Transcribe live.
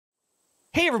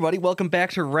Hey everybody, welcome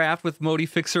back to Raft with Modi,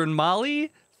 Fixer, and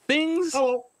Molly. Things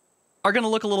are going to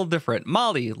look a little different.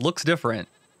 Molly looks different.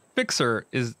 Fixer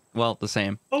is, well, the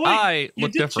same. Oh, wait, I you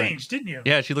look did different. change, didn't you?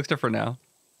 Yeah, she looks different now.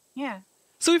 Yeah.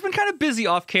 So we've been kind of busy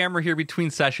off camera here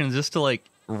between sessions just to like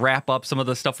wrap up some of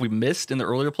the stuff we missed in the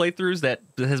earlier playthroughs that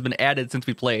has been added since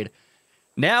we played.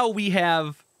 Now we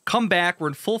have come back. We're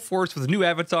in full force with new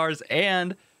avatars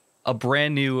and a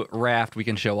brand new raft we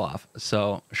can show off.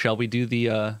 So shall we do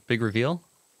the big reveal?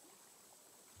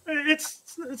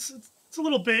 It's a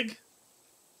little big.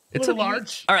 It's a little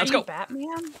large. All right, let's go. Batman?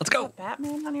 Let's go. Is that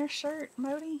Batman on your shirt,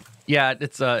 Modi? Yeah,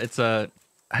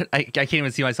 I can't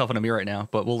even see myself in a mirror right now,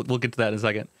 but we'll get to that in a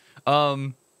second.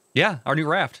 Yeah, our new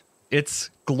raft. It's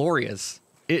glorious.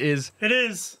 It is. It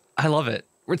is. I love it.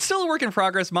 It's still a work in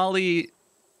progress. Molly,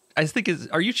 I think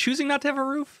are you choosing not to have a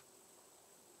roof?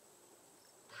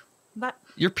 But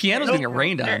Your piano's gonna get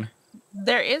rained on.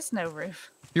 there is no roof.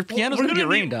 Your piano's gonna get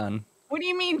rained on. What do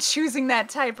you mean choosing that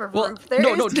type of Well, roof? There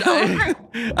is no roof.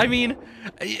 I mean,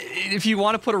 if you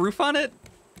want to put a roof on it,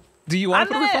 do you want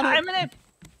to put a roof on it?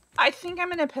 I think I'm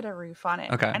gonna put a roof on it.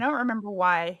 Okay. I don't remember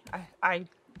why. I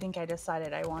think I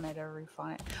decided I wanted a roof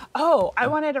on it. Oh, I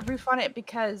wanted a roof on it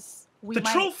because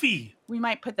trophy. We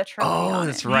might put the trophy on Oh, it.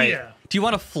 that's right. Yeah. Do you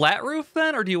want a flat roof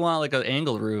then, or do you want like an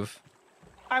angled roof?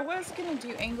 I was gonna do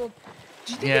angled.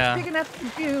 Do you think Yeah. it's big enough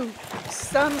to do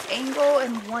some angle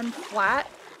and one flat?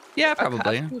 Yeah, A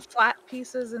probably. few flat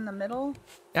pieces in the middle?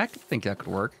 Yeah, I think that could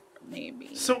work.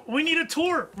 Maybe. So we need a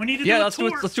tour. We need to do a let's tour.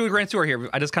 do a grand tour here.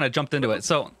 I just kind of jumped into it.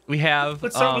 So we have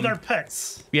Let's start with our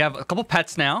pets. we have a couple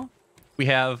pets now. We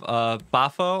have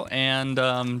Bafo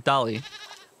and Dolly.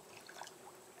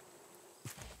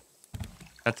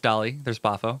 That's Dolly. There's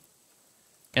Bafo.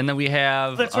 And then we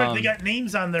have That's right. They got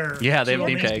names on their. yeah, they have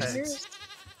name tags. tags.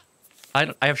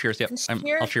 I have shears. Yep,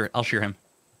 I'll shear him.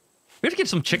 We have to get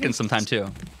some chickens sometime too.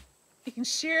 We can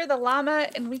shear the llama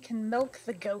and we can milk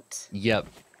the goat. Yep.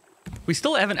 We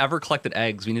still haven't ever collected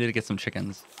eggs. We need to get some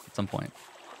chickens at some point.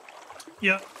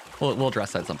 Yep. We'll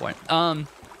address that at some point.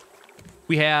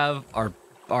 We have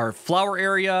our flower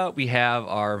area. We have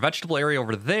our vegetable area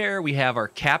over there. We have our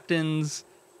captain's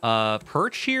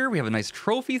perch here. We have a nice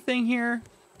trophy thing here.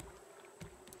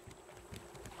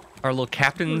 Our little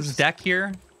captain's deck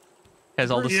here has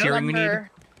all the steering we need.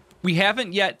 We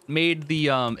haven't yet made the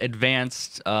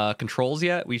advanced controls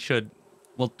yet. We should.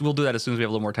 We'll do that as soon as we have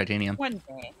a little more titanium. One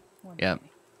day. Yeah.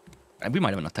 We might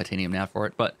have enough titanium now for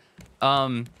it, but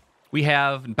we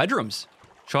have bedrooms.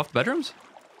 Show off the bedrooms?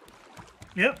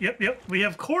 Yep. We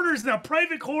have quarters now,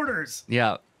 private quarters.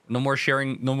 Yeah. No more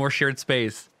sharing, no more shared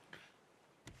space.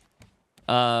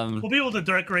 We'll be able to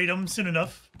decorate them soon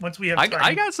enough once we have time.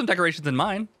 I got some decorations in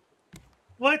mine.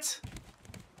 What?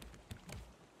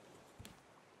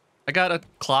 I got a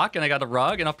clock and I got a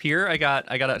rug, and up here I got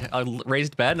a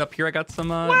raised bed, and up here I got some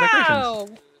decorations. Wow!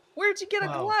 Where'd you get a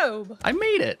globe? I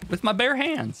made it with my bare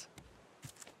hands.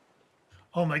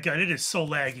 Oh my god, it is so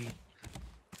laggy.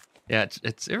 Yeah,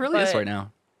 it really is right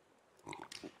now.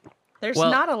 There's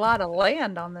not a lot of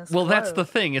land on this globe. That's the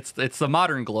thing. It's the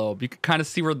modern globe. You can kind of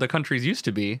see where the countries used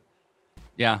to be.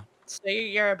 Yeah. So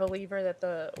you're a believer that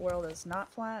the world is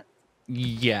not flat?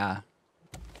 Yeah.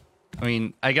 I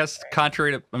mean, I guess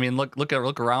contrary to, I mean, look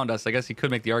around us. I guess you could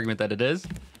make the argument that it is,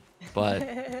 but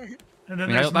And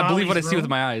then I believe what I see with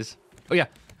my eyes. Oh yeah.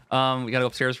 We gotta go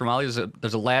upstairs for Molly.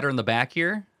 There's a ladder in the back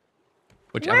here,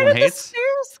 which everyone hates. Where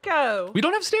did the stairs go? We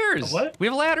don't have stairs. What? We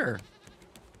have a ladder.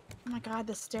 Oh my god,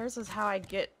 the stairs is how I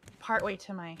get partway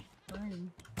to my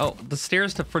room. Oh, the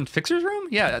stairs to front Fixer's room?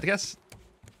 Yeah, I guess.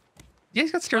 Yeah,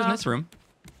 he's got stairs in this room.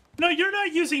 No, you're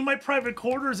not using my private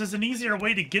quarters as an easier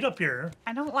way to get up here.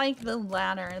 I don't like the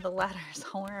ladder. The ladder is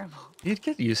horrible. You'd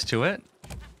get used to it.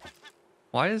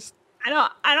 Why is? I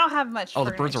don't have much. Oh,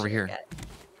 the bird's over furniture here. yet.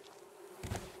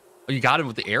 Oh, you got him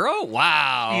with the arrow?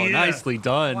 Wow, Yeah. nicely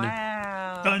done.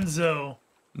 Wow. Dunzo.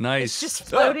 Nice. It's just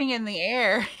floating in the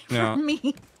air Yeah. for me.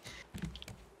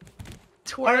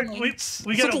 All right, Twirling.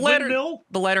 we got a windmill.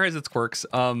 The ladder has its quirks.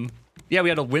 Yeah, we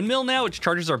had a windmill now, which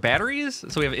charges our batteries,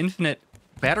 so we have infinite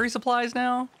battery supplies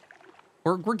now.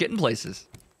 We're getting places.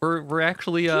 We're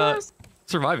actually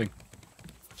surviving.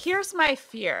 Here's my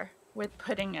fear with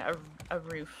putting a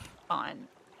roof on.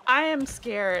 I am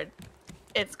scared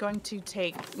it's going to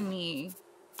take me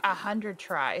 100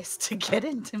 tries to get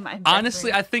into my bedroom.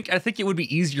 Honestly, I think it would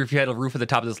be easier if you had a roof at the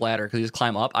top of this ladder because you just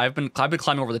climb up. I've been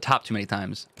climbing over the top too many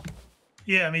times.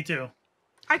 Yeah, me too.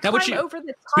 I Now, climb over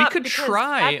the top. we could because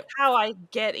try- That's how I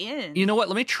get in. You know what?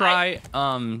 Let me try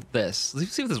this.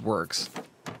 Let's see if this works.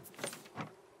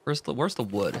 Where's the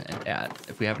wood at?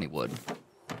 If we have any wood,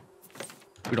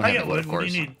 we don't have any wood, of What do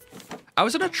course. you need? I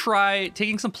was gonna try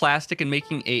taking some plastic and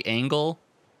making a angle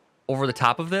over the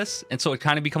top of this, and so it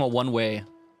kind of become a one-way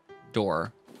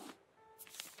door.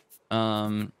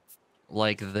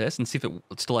 Like this, and see if it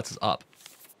still lets us up.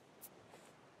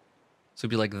 So it'd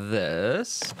be like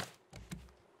this.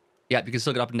 Yeah, you can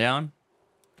still get up and down,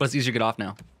 but it's easier to get off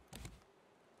now.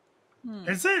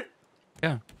 Is it?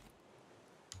 Yeah.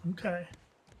 Okay.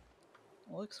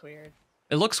 It looks weird.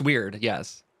 It looks weird,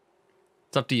 yes.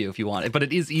 It's up to you if you want it, but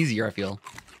it is easier, I feel.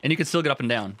 And you can still get up and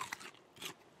down.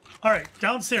 All right,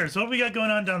 downstairs. What we got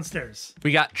going on downstairs?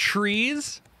 We got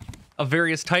trees of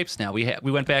various types now. We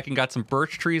went back and got some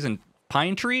birch trees and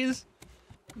pine trees.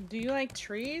 Do you like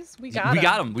trees? We got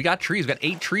them. We got trees. We got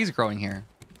 8 trees growing here.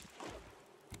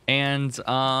 And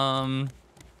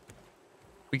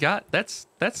we got that's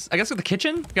I guess with the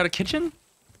kitchen. We got a kitchen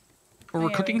where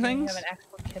we're cooking things. We have an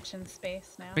actual kitchen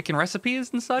space now. Making recipes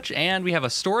and such, and we have a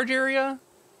storage area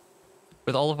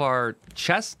with all of our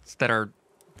chests that are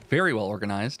very well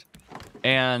organized.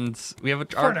 And we have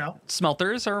our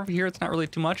smelters are over here. It's not really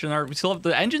too much, and we still have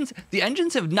the engines. The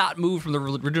engines have not moved from the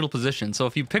original position. So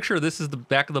if you picture this is the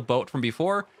back of the boat from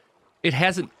before, it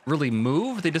hasn't really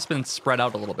moved. They've just been spread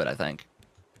out a little bit, I think.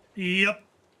 Yep.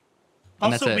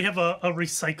 And also, we have a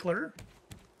recycler.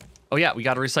 Oh yeah, we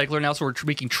got a recycler now, so we're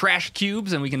making trash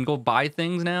cubes, and we can go buy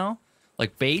things now,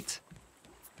 like bait.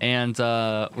 And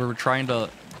we're trying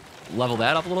to level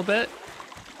that up a little bit.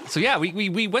 So yeah,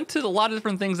 we went to a lot of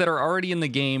different things that are already in the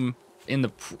game, in the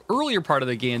earlier part of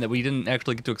the game that we didn't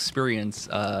actually get to experience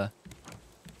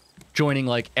joining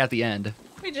like at the end.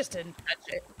 We just didn't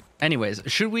touch it. Anyways,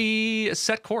 should we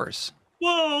set course?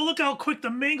 Whoa, look how quick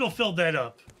the mango filled that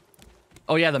up.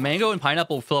 Oh yeah, the mango and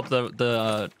pineapple fill up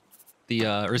the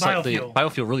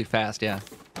biofuel really fast, yeah.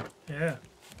 Yeah.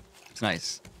 It's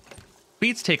nice.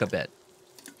 Beets take a bit.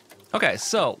 Okay,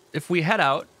 so if we head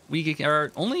out, we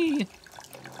are only...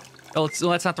 Oh,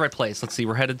 that's not the right place. Let's see.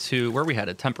 We're headed to... Where are we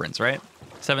headed? Temperance, right?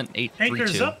 7832.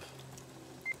 Anchor's up.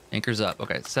 Anchor's up.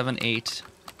 Okay,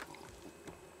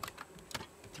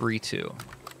 7832.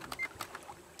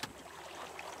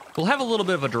 We'll have a little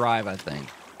bit of a drive, I think.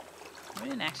 We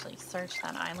didn't actually search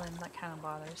that island. That kind of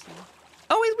bothers me.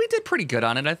 Oh, we did pretty good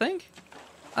on it, I think.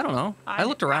 I don't know. I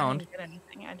looked around. I didn't get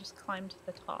anything. I just climbed to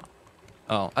the top.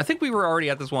 Oh, I think we were already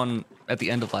at this one at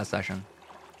the end of last session.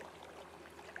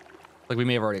 Like, we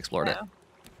may have already explored it.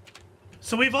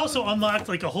 So we've also unlocked,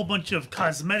 like, a whole bunch of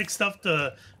cosmetic stuff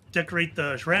to decorate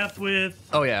the raft with.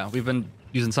 Oh, yeah. We've been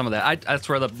using some of that. That's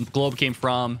where the globe came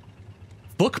from.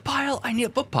 Book pile? I need a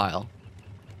book pile.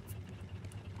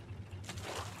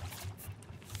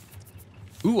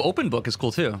 Ooh, open book is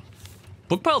cool, too.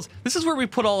 Book piles. This is where we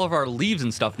put all of our leaves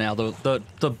and stuff now.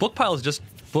 The book pile is just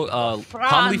palm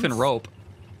leaf and rope.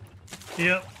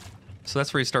 Yep. So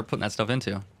that's where you start putting that stuff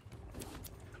into.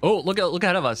 Oh, look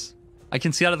ahead of us. I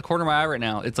can see out of the corner of my eye right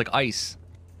now. It's like ice.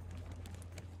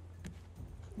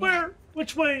 Where?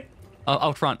 Which way?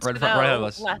 Out front, right ahead of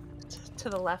us. To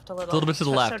the left a little. A little bit to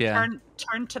the left, yeah.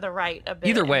 Turn to the right a bit.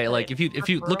 Either way, like if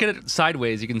you look at it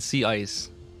sideways, you can see ice.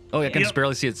 Oh, yeah, I can just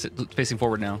barely see it facing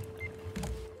forward now.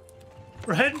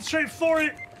 We're heading straight for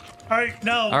it. All right,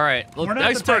 now. All right, well, we're not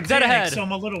iceberg dead ahead. So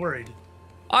I'm a little worried.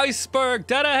 Iceberg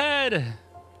dead ahead.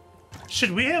 Should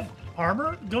we have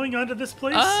armor going onto this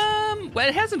place? Well,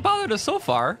 it hasn't bothered us so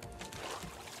far.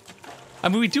 I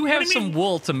mean, we do have some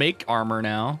wool to make armor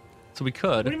now, so we could.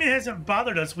 What do you mean it hasn't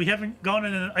bothered us? We haven't gone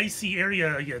in an icy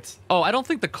area yet. Oh, I don't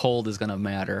think the cold is gonna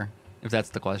matter, if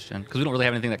that's the question, because we don't really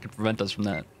have anything that could prevent us from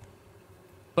that.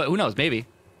 But who knows? Maybe.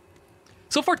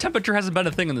 So far, temperature hasn't been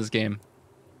a thing in this game.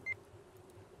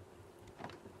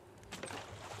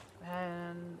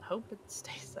 And hope it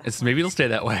stays that way. Maybe it'll stay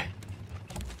that way.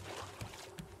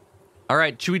 All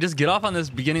right, should we just get off on this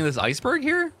beginning of this iceberg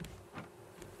here?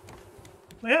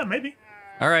 Yeah, maybe.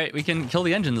 All right, we can kill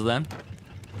the engines then.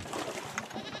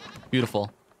 Beautiful.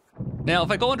 Now,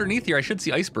 if I go underneath here, I should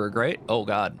see iceberg, right? Oh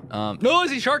God. No, I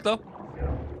see shark though.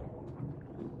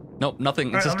 Nope,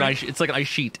 nothing. It's just ice. It's like an ice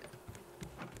sheet.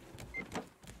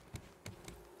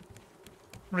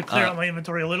 I'm gonna clear out my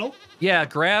inventory a little. Yeah,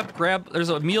 grab. There's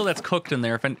a meal that's cooked in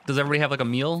there. Does everybody have like a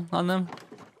meal on them?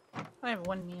 I have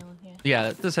one meal here.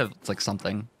 Yeah, this has like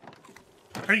something.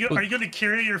 Are you gonna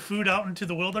carry your food out into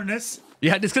the wilderness?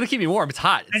 Yeah, it's gonna keep me warm. It's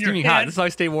hot. It's keeping me hot. This is how I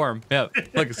stay warm. Yeah,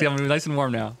 look, see, I'm nice and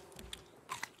warm now.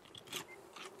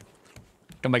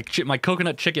 Got my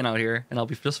coconut chicken out here, and I'll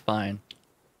be just fine.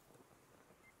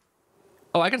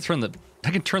 Oh, I can turn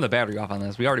the battery off on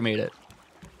this. We already made it.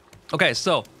 Okay,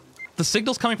 so the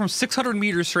signal's coming from 600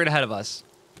 meters straight ahead of us.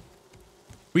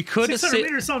 We could 600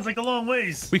 meters sounds like a long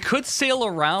ways. We could sail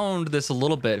around this a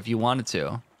little bit if you wanted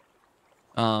to.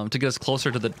 to get us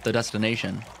closer to the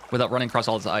destination without running across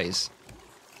all this ice.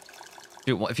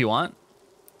 If you want.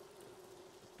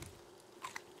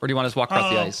 Or do you want us to walk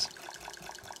across the ice?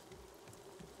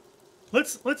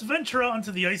 Let's venture out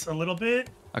onto the ice a little bit.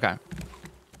 Okay.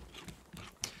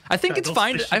 I think it's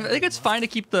fine. I think it's fine to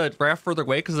keep the raft further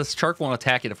away because this shark won't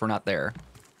attack it if we're not there.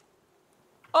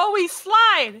 Oh, we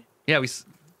slide. Yeah,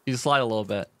 you slide a little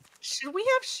bit. Should we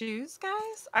have shoes,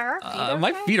 guys? Are our feet okay?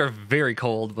 My feet are very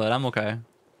cold, but I'm okay.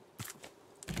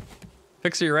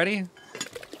 Fixer, you ready?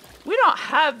 We don't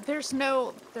have. There's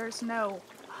no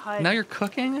HUD. Now you're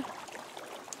cooking?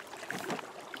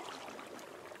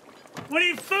 We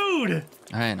need food.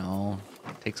 I know.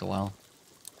 It takes a while.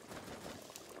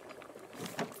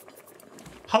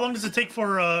 How long does it take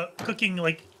for cooking?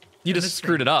 Like you just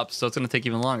screwed it up, so it's gonna take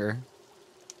even longer.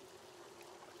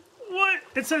 What?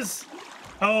 It says.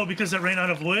 Oh, because it ran out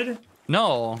of wood?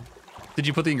 No. Did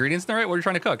you put the ingredients in there right? What are you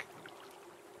trying to cook?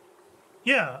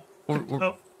 Yeah.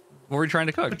 What were you trying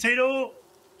to cook? Potato,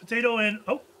 and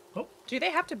oh. Do they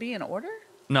have to be in order?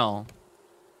 No.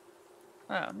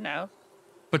 Oh no.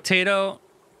 Potato,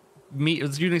 meat.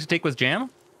 Was you need to take with jam?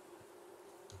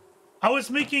 I was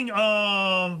making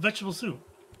vegetable soup.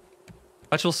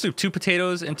 Vegetable soup, 2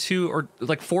 potatoes and 2 or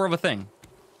like 4 of a thing.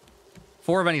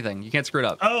 4 of anything. You can't screw it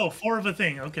up. Oh, 4 of a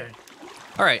thing. Okay.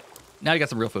 All right. Now you got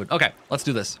some real food. Okay, let's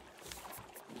do this.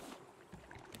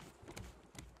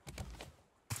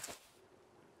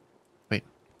 Wait,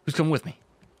 who's coming with me?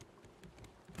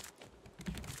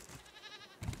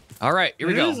 All right, here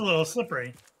we go. It is a little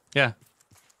slippery. Yeah.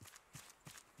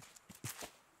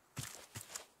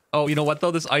 Oh, you know what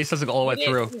though? This ice doesn't go all the way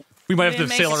through. We might have to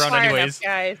sail around anyways.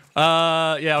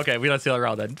 Yeah, okay. We don't sail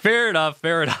around then. Fair enough.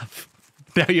 Fair enough.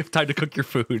 Now you have time to cook your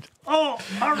food. Oh,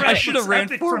 all right. I should have ran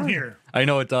from here. I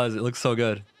know it does. It looks so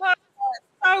good. Oh,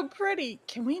 so pretty.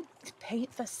 Can we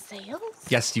paint the sails?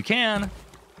 Yes, you can.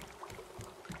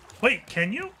 Wait,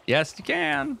 can you? Yes, you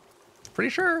can. Pretty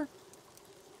sure.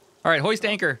 All right, hoist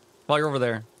anchor while you're over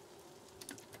there.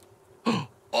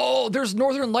 Oh, there's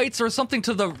northern lights or something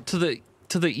to the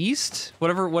east.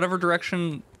 Whatever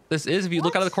direction this is. If you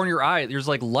look out of the corner of your eye, there's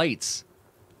like lights.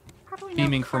 How do we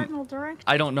beaming know cardinal from direction?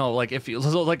 I don't know. Like if you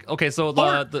like okay, so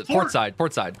the port side.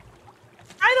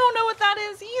 I don't know what that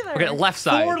is either. Okay, left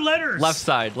side. 4 letters. Left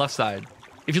side.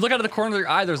 If you look out of the corner of your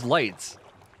eye, there's lights.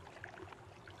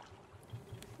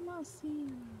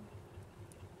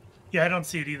 Yeah, I don't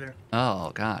see it either.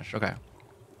 Oh gosh. Okay.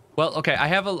 Well, okay. I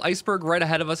have an iceberg right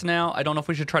ahead of us now. I don't know if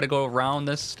we should try to go around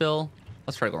this still.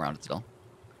 Let's try to go around it still.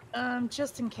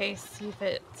 Just in case, see if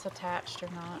it's attached or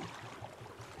not.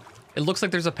 It looks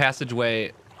like there's a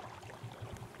passageway.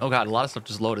 Oh god, a lot of stuff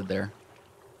just loaded there.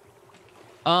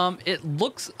 It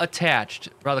looks attached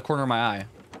around the corner of my eye.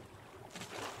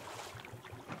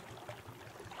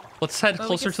 Let's head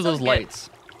closer to those lights.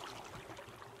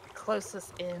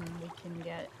 Closest in we can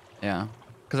get. Yeah,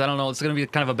 because I don't know. It's going to be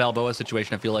kind of a Balboa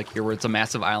situation, I feel like, here, where it's a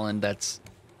massive island that's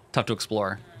tough to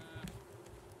explore.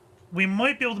 We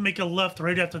might be able to make a left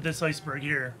right after this iceberg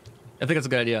here. I think that's a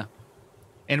good idea.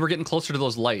 And we're getting closer to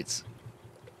those lights.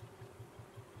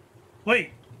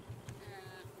 Wait.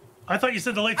 I thought you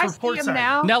said the lights were port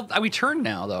side. Now we turned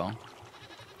now, though.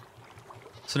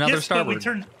 So now they're starboard.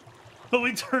 But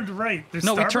we turned right. They're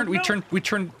no, we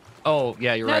turned. Oh,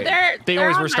 yeah, you're right. They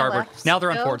always were starboard. Now they're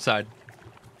on port side.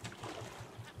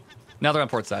 Now they're on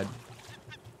port side.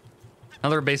 Now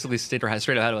they're basically straight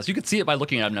ahead of us. You can see it by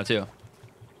looking at them now, too.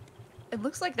 It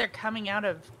looks like they're coming out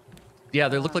of. Yeah,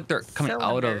 they look like they're coming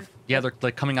out of. Yeah, they're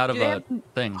like coming out of a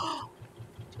thing.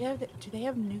 Do they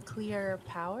have nuclear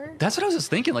power? That's what I was just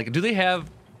thinking. Like, do they have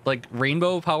like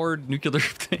rainbow-powered nuclear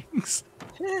things?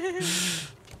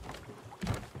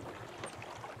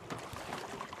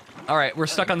 All right, we're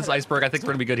stuck on this iceberg. I think we're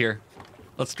gonna be good here.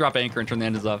 Let's drop anchor and turn the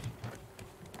engines off.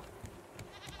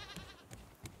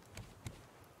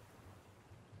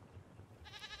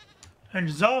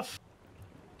 Engines off.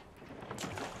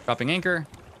 Dropping anchor.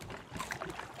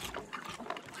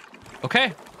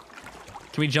 Okay.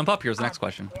 Can we jump up? Here's the next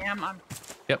question. Damn, I'm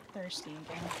thirsty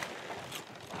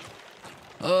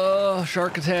again.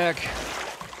 Shark attack.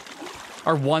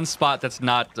 Our one spot that's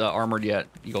not armored yet.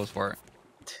 He goes for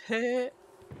it.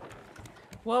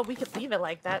 Well, we could leave it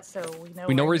like that so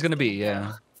we know where he's gonna be.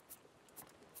 Yeah.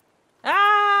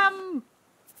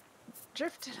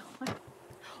 Drifted away.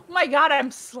 Oh my god,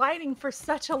 I'm sliding for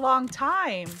such a long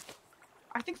time.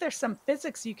 I think there's some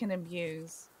physics you can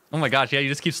abuse. Oh my gosh, yeah, you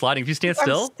just keep sliding. If you stand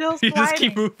still, you just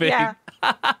keep moving. Yeah.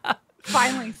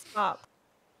 Finally stop.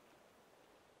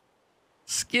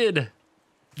 Skid.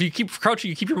 If you keep crouching,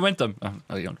 you keep your momentum.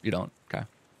 Oh, you don't. Okay.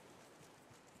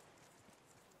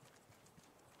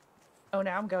 Oh,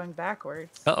 now I'm going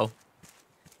backwards. Uh-oh.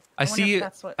 I wonder if see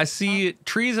that's what- I see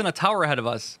trees and a tower ahead of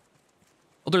us.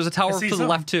 Oh, there's a tower to see the some.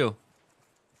 left too.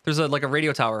 There's like a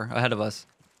radio tower ahead of us.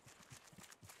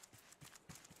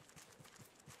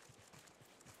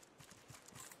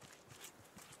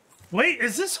 Wait,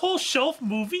 is this whole shelf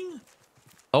moving?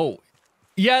 Oh.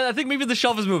 Yeah, I think maybe the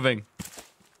shelf is moving.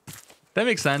 That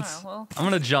makes sense. Oh, well. I'm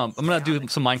gonna jump. I'm gonna do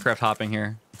some Minecraft hopping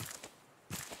here.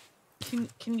 Can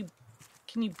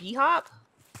you bee hop?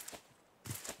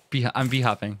 I'm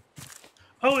V-hopping.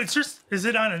 Oh, it's just, is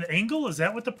it on an angle? Is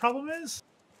that what the problem is?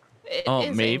 It Oh,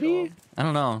 is maybe? angled. I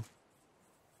don't know.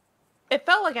 It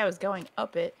felt like I was going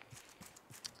up it.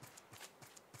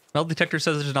 Metal detector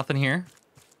says there's nothing here.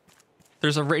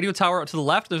 There's a radio tower to the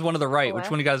left. There's one to the right. Which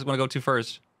Left? one do you guys want to go to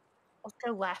first? Let's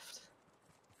go left.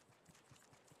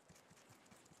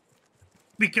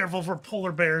 Be careful for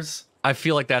polar bears. I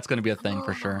feel like that's going to be a thing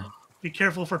for sure. Be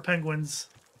careful for penguins.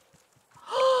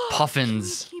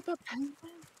 Puffins. Can you keep a penguin?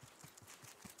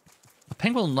 A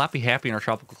penguin will not be happy in our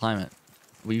tropical climate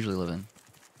we usually live in.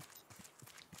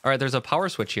 All right, there's a power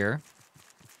switch here.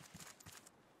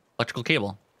 Electrical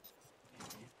cable.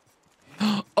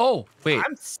 Oh, wait.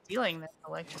 I'm stealing this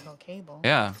electrical cable.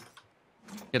 Yeah.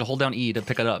 You gotta hold down E to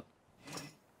pick it up.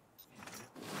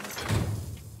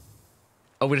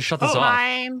 Oh, we just shut this off.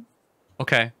 Mine.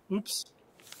 Okay. Oops.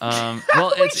 Well,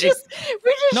 we it's just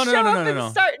No, show no, no, up no, no, and no.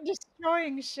 start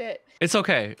destroying shit. it's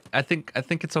okay. I think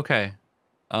it's okay.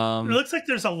 It looks like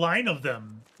there's a line of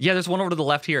them. Yeah, there's one over to the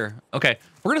left here. Okay,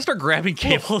 we're gonna start grabbing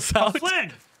cables A out.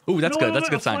 flag. Ooh, that's No, good. no, That's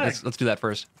a no, good sign. flag. Let's do that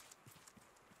first.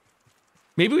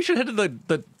 Maybe we should head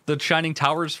to the shining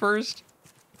towers first.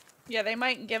 Yeah, they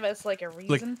might give us like a Like,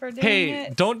 reason for doing hey,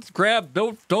 it. don't grab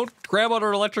out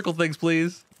our electrical things,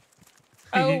 please.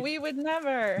 Oh, we would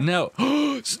never. No.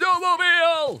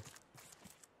 Snowmobile!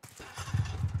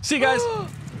 See you guys.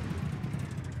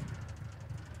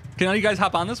 Can all you guys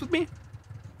hop on this with me?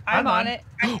 I'm on it.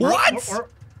 What?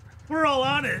 We're all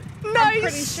on it. I'm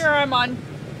pretty sure I'm on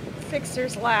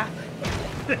Fixer's lap.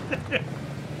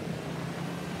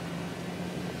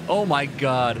 Oh my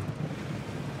god.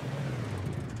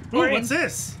 Ooh, Or what's in-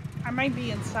 this? I might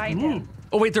be inside Ooh. him.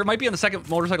 Oh wait, there might be on the second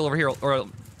motorcycle over here, or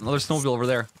another snowmobile over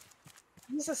there.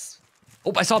 Jesus.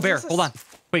 Oh, I saw a bear. Is this a Hold on.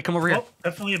 Wait, come over here. Oh,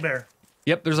 definitely a bear.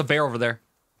 Yep, there's a bear over there.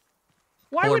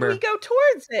 Why Polar would bear. we go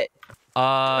towards it?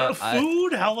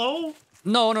 Food? Hello?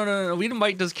 No. We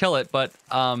might just kill it, but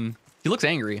he looks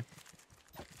angry.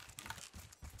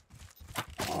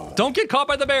 Don't get caught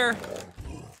by the bear.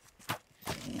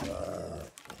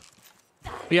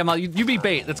 Yeah, Mal, you be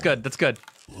bait. That's good. That's good.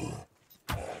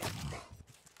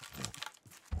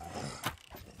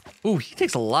 Ooh, he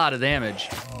takes a lot of damage.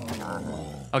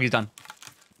 Oh, he's done.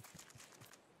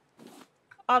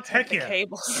 I'll take Heck the yeah.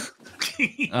 cables.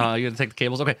 You gotta take the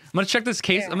cables. Okay, I'm gonna check this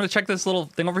case. Yeah. I'm gonna check this little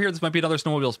thing over here. This might be another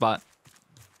snowmobile spot.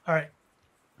 All right.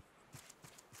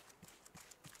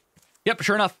 Yep,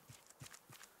 sure enough.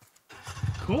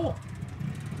 Cool.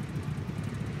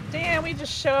 Damn, we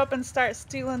just show up and start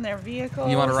stealing their vehicles.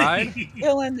 You want to ride?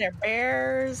 Stealing their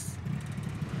bears.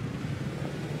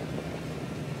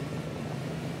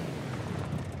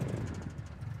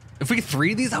 If we get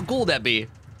 3 of these, how cool would that be?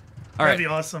 All That'd right, be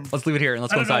awesome. let's leave it here and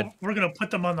let's I go don't know. inside. We're gonna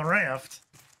put them on the raft.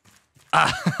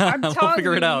 I'm We'll telling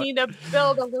figure you, it out. we need to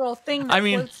build a little thing that I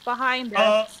mean- floats behind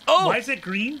us. Oh! Why is it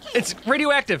green? It's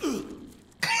radioactive.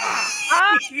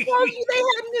 I told you they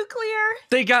had nuclear.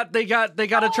 They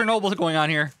got a Chernobyl going on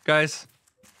here, guys.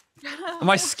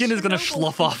 My skin is gonna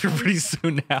slough off here pretty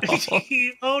soon now.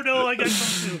 Oh no, I got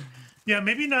some too. Yeah,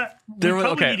 maybe not. We There was-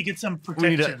 probably okay. need to get some We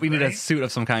protection. need a right? suit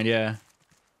of some kind, yeah.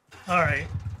 All right.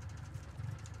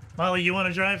 Molly, you want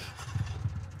to drive?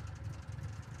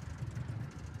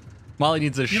 Molly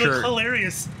needs a You shirt. look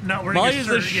hilarious not wearing Molly a needs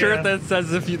shirt. a shirt yeah. that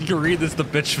says if you can read this, the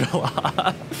bitch fell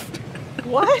off.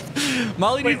 What?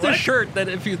 Molly Wait, needs a what? shirt that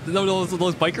if you those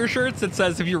biker shirts, it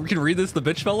says if you can read this, the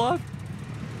bitch fell off.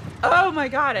 Oh my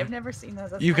god, I've never seen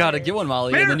those. That's You gotta hilarious. get one,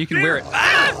 Molly, Bear, and then you can bear. wear it.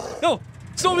 Ah! No!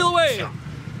 Snowmobile away!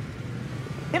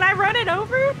 Can I run it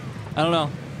over? I don't know.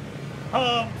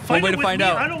 Find way it to with find me.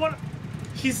 out. I don't want.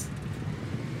 He's.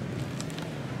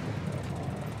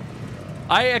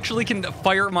 I actually can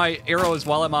fire my arrows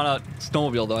while I'm on a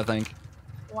snowmobile, though, I think.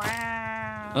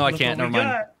 Wow. No, I Look can't. what Never we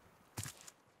mind.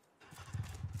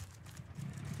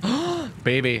 got.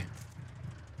 Baby.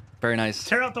 Very nice.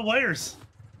 Tear out the wires.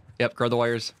 Yep, guard the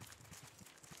wires.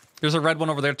 There's a red one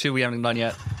over there, too, we haven't done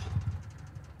yet.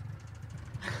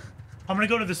 I'm gonna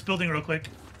go to this building real quick.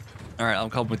 All right, I'll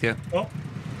come with you. Oh,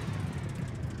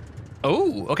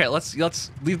 Oh, okay, let's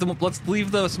leave the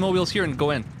snowmobiles here and go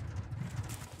in.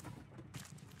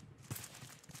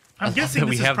 I'm guessing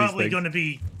we this is have these probably things. going to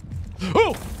be.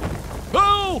 Oh!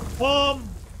 Oh!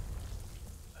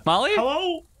 Molly?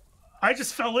 Hello? I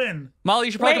just fell in. Molly,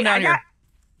 you should probably come down here.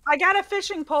 I got a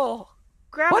fishing pole.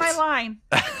 Grab What? my line.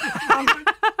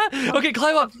 Okay,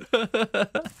 climb up.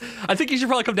 I think you should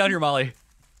probably come down here, Molly.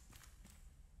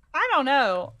 I don't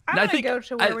know. I I want to think go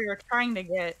to where we were trying to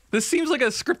get. This seems like a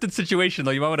scripted situation,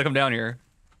 though. You might want to come down here.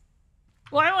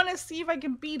 Well, I want to see if I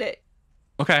can beat it.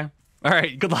 Okay. All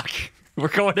right. Good luck. We're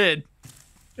going in.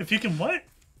 If you can what?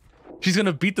 She's going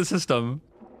to beat the system.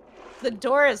 The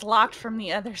door is locked from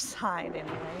the other side,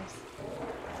 anyways.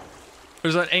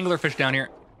 There's an anglerfish down here.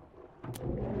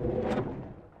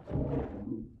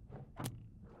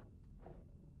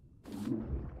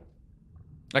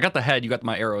 I got the head. You got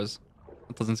my arrows.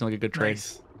 That doesn't seem like a good trade.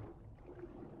 Nice.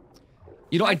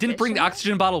 You know, I didn't bring the Fishing?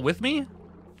 oxygen bottle with me.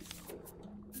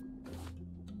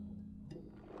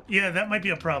 Yeah, that might be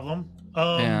a problem.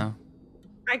 Yeah.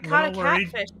 I caught a little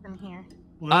worried. catfish in here.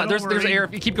 There's air.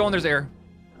 If you keep going, there's air.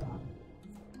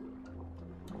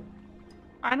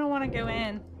 I don't want to go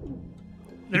in.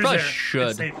 There's probably air. should.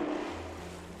 It's safe.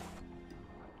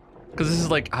 Because this is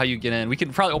like how you get in. We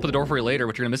can probably open the door for you later,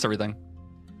 but you're gonna miss everything.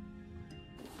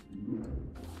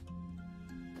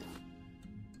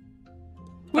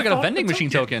 Ooh, I got a thought vending the machine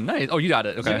token. Nice. Oh, you got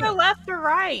it. Do Okay. you go left or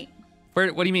right?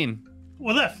 Where? What do you mean?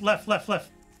 Well, left.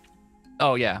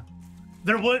 Oh yeah.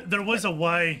 There was a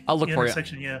Y. I'll look for you.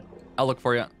 intersection, yeah. I'll look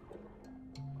for you.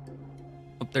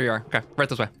 Oh, there you are. Okay, right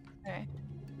this way. Okay.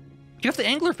 You have the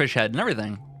anglerfish head and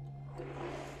everything.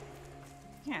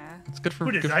 Yeah. It's good for.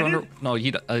 Who did, good for I under. did? No,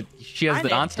 she has I it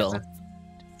did, on 'cause still.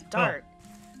 it's dark.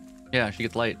 Yeah, she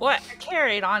gets light. What I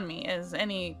carried on me as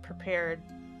any prepared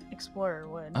explorer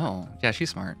would. Oh, yeah, she's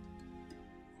smart.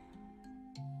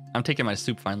 I'm taking my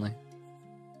soup finally.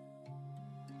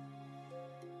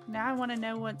 Now I want to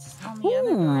know what's on the other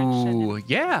direction. Ooh,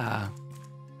 yeah.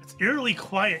 It's eerily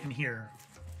quiet in here.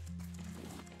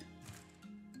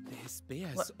 There's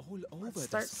bears Let- all over let's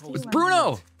start this whole It's stealing.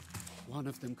 Bruno. One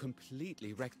of them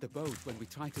completely wrecked the boat when we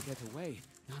tried to get away.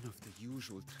 None of the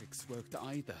usual tricks worked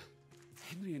either.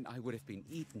 Henry and I would have been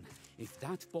eaten if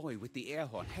that boy with the air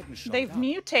horn hadn't showed They've up.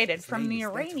 mutated His from name the is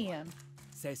Deadhorn. uranium.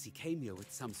 Says he came here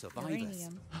with some survivors.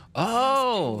 Uranium.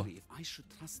 Oh. Henry if I should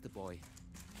trust the boy.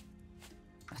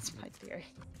 That's my theory.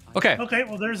 Okay. Okay,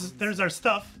 well there's our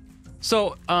stuff.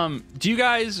 So, do you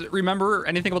guys remember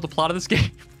anything about the plot of this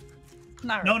game?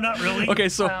 Not No, really. not really. Okay,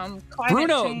 so Climate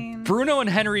change. Bruno and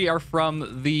Henry are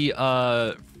from the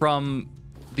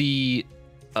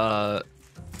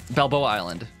Balboa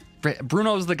Island.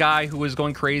 Bruno's the guy who was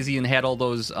going crazy and had all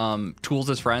those tools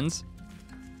as friends.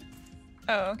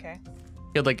 Oh, okay.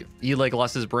 He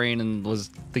lost his brain and was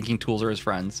thinking tools are his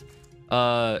friends.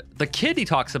 The kid he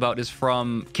talks about is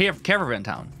from Caravan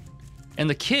Town, and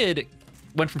the kid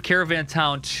went from Caravan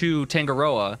Town to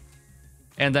Tangaroa,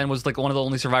 and then was like one of the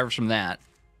only survivors from that.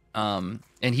 And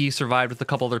he survived with a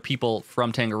couple other people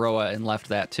from Tangaroa and left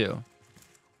that too.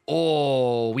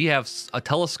 Oh, we have a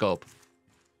telescope.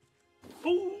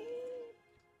 Ooh.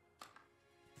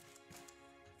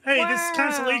 Hey, this Wow.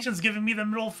 constellation's giving me the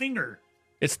middle finger.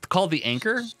 It's called the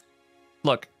Anchor.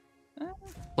 Look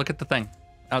at the thing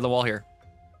out of the wall here.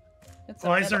 It's a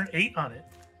Why is there middle. an 8 on it?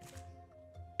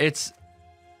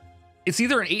 It's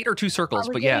either an 8 or 2 circles, Are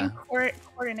we but yeah. getting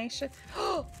coordination.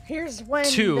 Here's when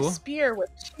Two. the spear with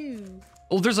 2.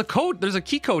 Well, there's a code. There's a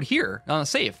key code here on the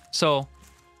safe. So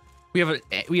we have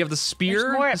the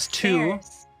spear More is 2.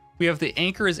 upstairs. We have the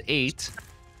anchor is 8.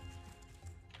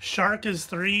 Shark is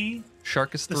 3.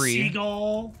 Shark is The 3.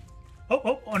 seagull.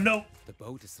 Oh no. The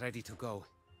boat is ready to go.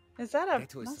 Is that a?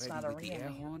 Leto is That's ready not a with the air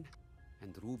real. horn,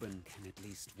 and Ruben can at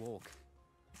least walk.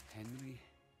 Henry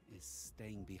is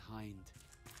staying behind.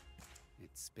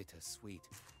 It's bittersweet.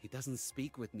 He doesn't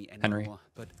speak with me Henry. anymore,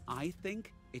 but I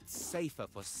think it's safer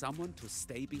for someone to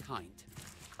stay behind.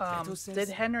 Leto says Did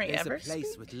Henry there's ever a place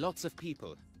speak? with lots of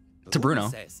people. To Ruben Bruno.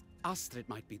 says Astrid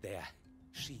might be there.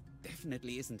 She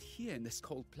definitely isn't here in this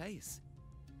cold place.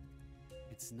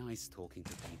 It's nice talking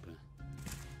to people.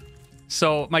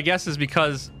 So my guess is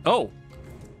because we're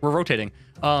rotating.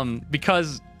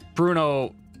 Because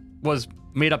Bruno was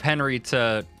made up Henry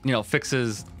to fix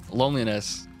his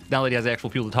loneliness. Now that he has actual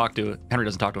people to talk to, Henry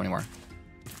doesn't talk to anymore.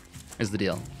 Is the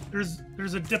deal. There's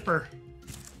a dipper.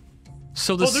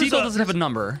 So the Oh, there's seagull a- doesn't have a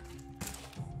number.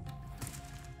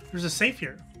 There's a safe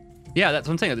here. Yeah, that's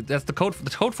what I'm saying. That's the code. The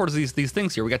code for these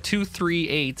things here. We got 2, 3,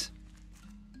 8.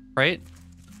 Right.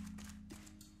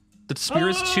 The spear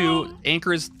is 2.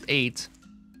 Anchor is 8.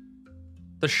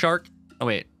 The shark. Oh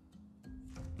wait.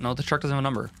 No, the shark doesn't have a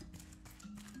number.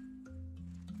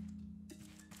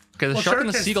 Okay, the Well, shark and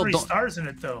the has seagull 3 don't. stars in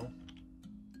it though.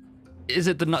 Is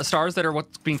it the stars that are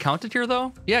what's being counted here,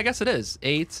 though? Yeah, I guess it is.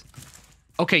 8.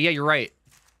 Okay, yeah, you're right.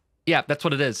 Yeah, that's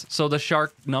what it is. So the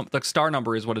the star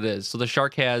number is what it is. So the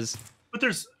shark has... But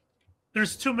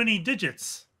there's too many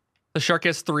digits. The shark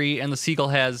has 3, and the seagull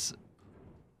has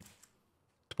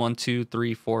 1, 2,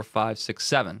 3, 4, 5, 6,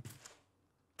 7.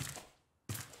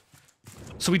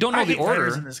 So we don't know the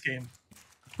order in this game.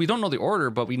 We don't know the order,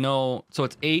 but we know. So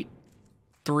it's 8,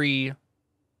 3.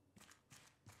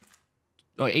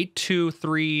 Oh, 8, 2,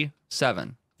 3,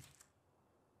 7.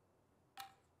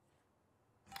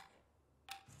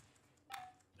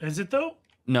 Is it though?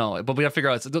 No, but we have to figure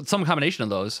out it's some combination of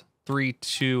those. 3,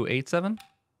 2, 8, 7.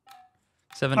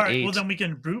 7, All right, 8. well then we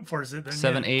can brute force it. Then,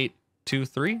 7, yeah. 8, 2,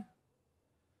 3.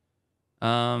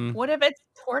 What if it's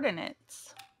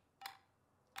coordinates?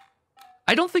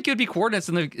 I don't think it would be coordinates.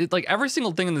 And like every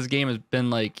single thing in this game has been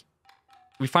like,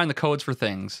 we find the codes for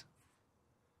things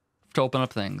to open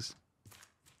up things.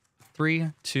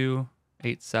 3, 2,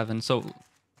 8, 7. So,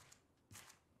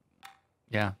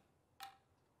 yeah.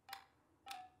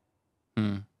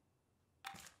 Hmm.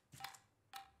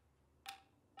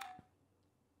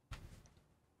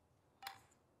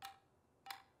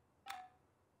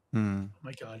 Hmm. Oh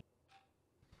my god.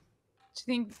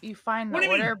 Do you think you find What the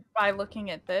do you mean? order by looking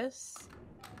at this?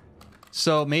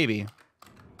 So maybe.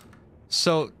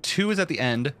 So 2 is at the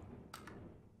end.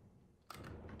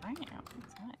 Wow,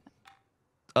 what's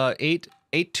that? 8,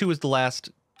 8, 2 is the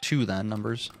last 2 then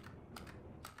numbers.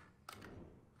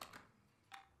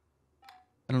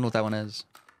 I don't know what that one is.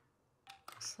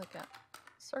 Looks like a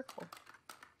circle.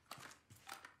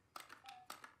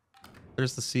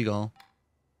 There's the seagull.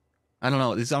 I don't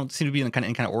know. These don't seem to be in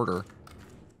any kind of order.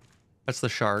 That's the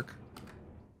shark.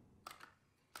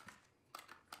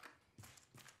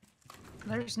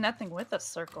 There's nothing with a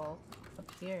circle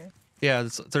up here. Yeah,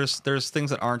 there's things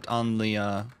that aren't on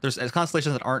the there's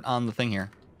constellations that aren't on the thing here.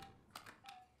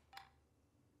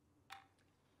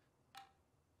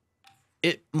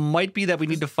 It might be that we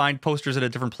need to find posters at a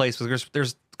different place because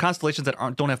there's constellations that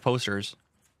don't have posters.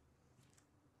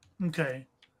 Okay.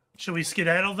 Should we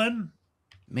skedaddle then?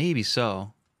 Maybe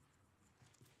so.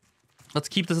 Let's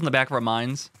keep this in the back of our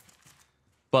minds.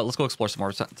 But let's go explore some more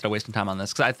instead of wasting time on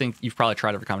this, because I think you've probably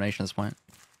tried every combination at this point.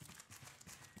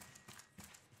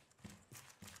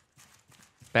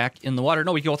 Back in the water.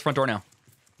 No, we can go out the front door now.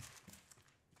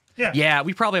 Yeah. Yeah,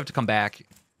 we probably have to come back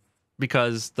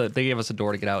because they gave us a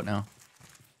door to get out now.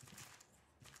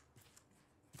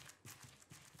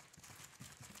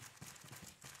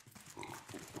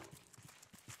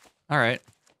 All right.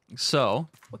 So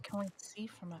What can we see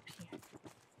from up here?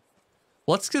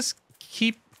 let's just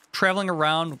keep traveling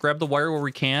around, grab the wire where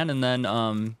we can, and then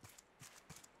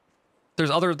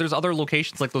there's other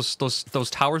locations like those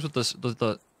towers with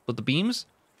the beams.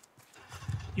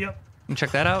 Yep. You can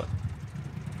check that out.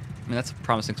 I mean, that's a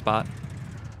promising spot.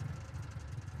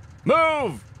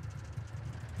 Move!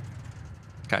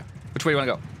 Okay. Which way do you want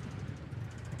to go?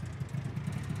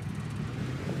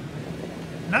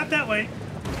 Not that way.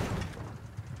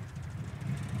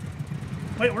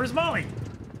 Wait, where's Molly?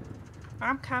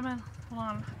 I'm coming. Hold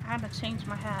on. I had to change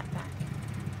my hat back.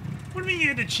 What do you mean you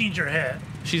had to change your hat?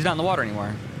 She's not in the water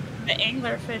anymore. The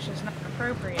anglerfish is not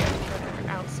appropriate for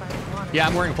outside the water. Yeah,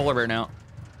 I'm wearing a polar bear now.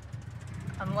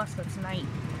 Unless it's night.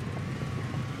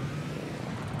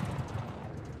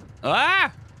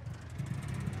 Ah!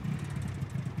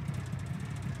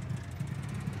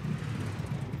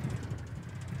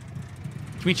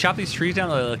 Can we chop these trees down?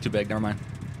 Oh, they look too big. Never mind.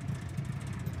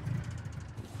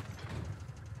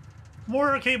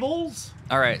 More cables?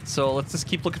 All right, so let's just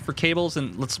keep looking for cables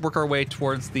and let's work our way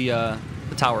towards the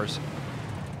towers.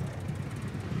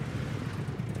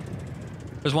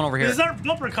 There's one over here. These aren't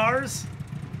bumper cars.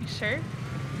 You sure?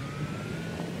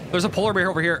 There's a polar bear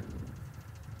over here.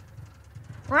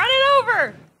 Run it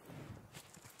over!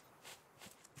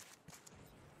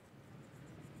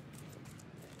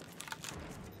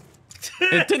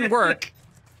 It didn't work.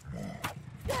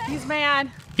 He's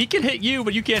mad. He can hit you,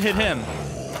 but you can't hit him.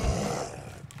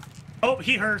 Oh,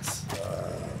 he hurts.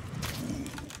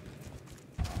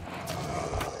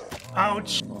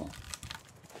 Ouch.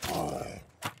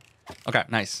 Okay,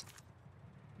 nice.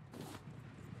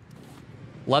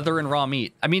 Leather and raw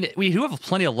meat. I mean, we do have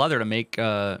plenty of leather to make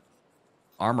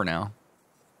armor now.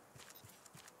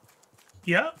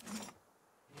 Yep.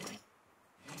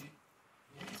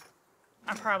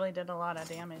 I probably did a lot of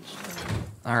damage.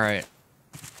 All right.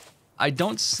 I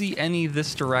don't see any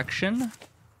this direction.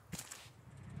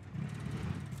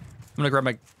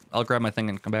 I'll grab my thing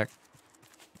and come back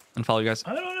and follow you guys.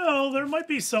 I don't know. There might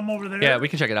be some over there. Yeah, we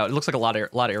can check it out. It looks like a lot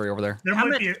of area over there. There How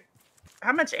might much- be.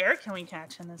 How much air can we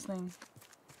catch in this thing?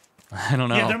 I don't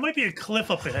know. Yeah, there might be a cliff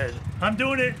up ahead. I'm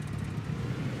doing it.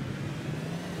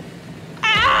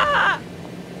 Ah!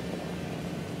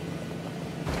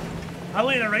 I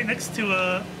landed right next to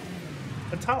a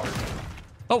tower.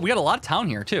 Oh, we got a lot of town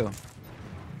here too.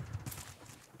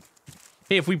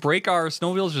 Hey, if we break our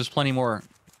snowmobiles, there's plenty more.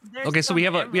 There's Okay, so we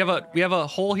have some a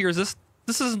hole here. Is this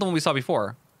isn't the one we saw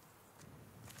before?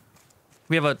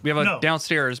 We have a No.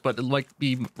 downstairs, but it might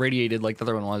be radiated like the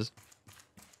other one was.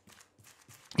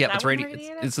 Yeah, That it's one radiated.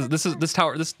 radiated This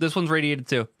tower. This one's radiated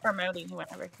too. Or Modi, who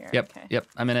went over here. Yep, Okay. yep.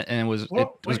 I'm in it, and it was Whoa,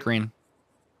 it was wait. green.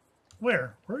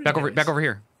 Where? Where are you Back guys? over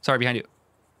here. Sorry, behind you.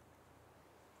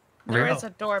 There Over is a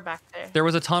door back there. There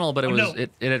was a tunnel, but it Oh, was no.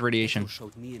 it had radiation.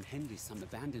 Showed me and Henry some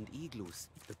abandoned igloos.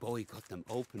 The boy got them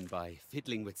open by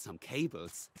fiddling with some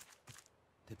cables.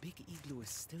 The big igloo is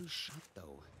still shut,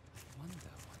 though. I wonder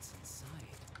what's inside.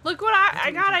 Look what I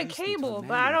Better got a introduce me to a cable, man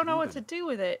but I named don't know what Ruben. to do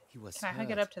with it. He was Can I hook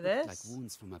it hurt, up to looked this? like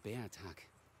wounds from a bear attack.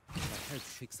 I helped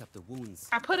fix up the wounds.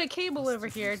 I put a cable Must over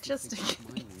have here used to just in fix up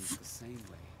my case. wounds the same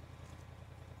way.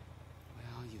 Where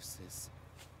are you, sis?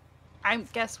 I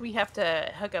guess we have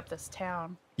to hook up this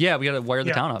town. Yeah, we gotta wire the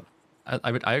Yeah. town up.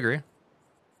 I agree.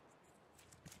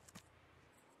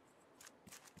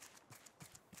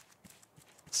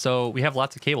 So we have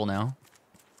lots of cable now.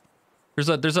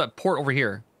 There's a port over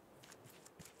here.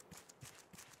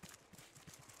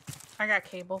 I got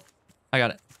cable. I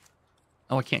got it.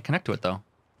 Oh, I can't connect to it though.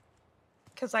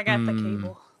 Because I got the Hmm.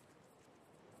 cable.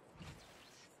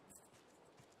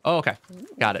 Oh, okay.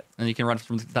 Got it. And you can run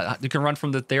from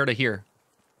there to here.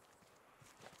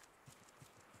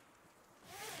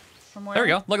 From where? There we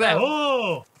go. Look at that.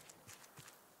 Oh,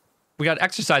 We got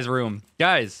exercise room.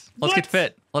 Guys, let's get What?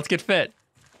 fit. Let's get fit.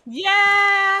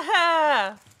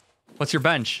 Yeah! What's your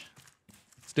bench?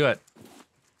 Let's do it.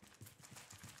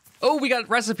 Oh, we got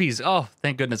recipes. Oh,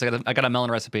 thank goodness. I got a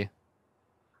melon recipe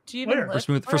Do you Where? even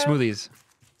For lift, for bro? smoothies.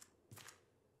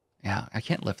 Yeah, I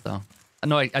can't lift though.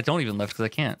 No, I don't even lift because I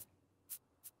can't.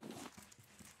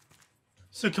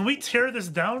 so can we tear this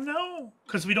down now?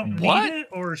 Because we don't What? need it,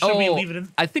 or should we leave it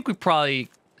in? I think it probably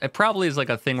is like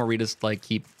a thing where we just like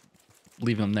keep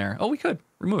leaving them there. Oh, we could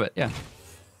remove it. Yeah.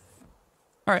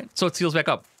 All right, so it seals back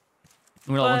up.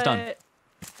 When all one's done. But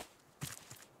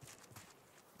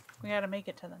we gotta make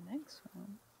it to the next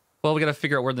one. Well, we got to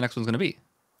figure out where the next one's going to be.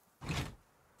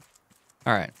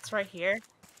 All right, It's right here.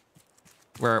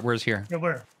 where's here? Yeah,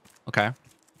 where? Okay.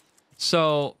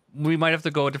 So we might have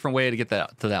to go a different way to get to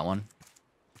that one.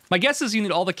 My guess is you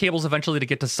need all the cables eventually to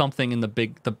get to something in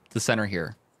the center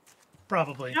here.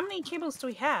 Probably. How many cables do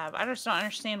we have? I just don't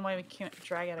understand why we can't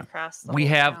drag it across the We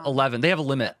whole have town. 11. They have a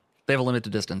limit. They have a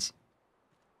limited distance.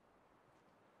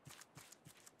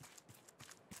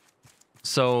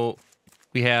 So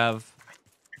we have,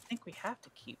 I think we have to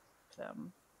keep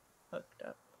them hooked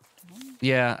up.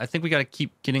 yeah, I think we got to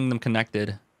keep getting them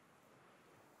connected.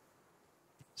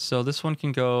 So this one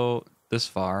can go this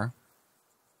far.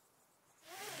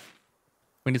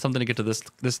 We need something to get to this.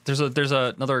 There's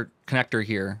another connector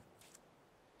here.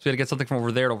 So we got to get something from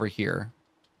over there to over here.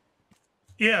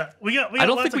 Yeah, we got I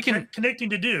don't lots think we of can- connecting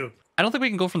to do. I don't think we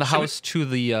can go from the Should we- house to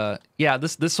the yeah,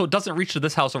 this so it doesn't reach to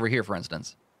this house over here, for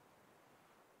instance.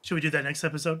 Should we do that next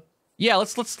episode? Yeah,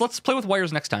 let's play with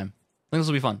wires next time. I think this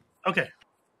will be fun. Okay.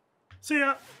 See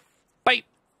ya. Bye.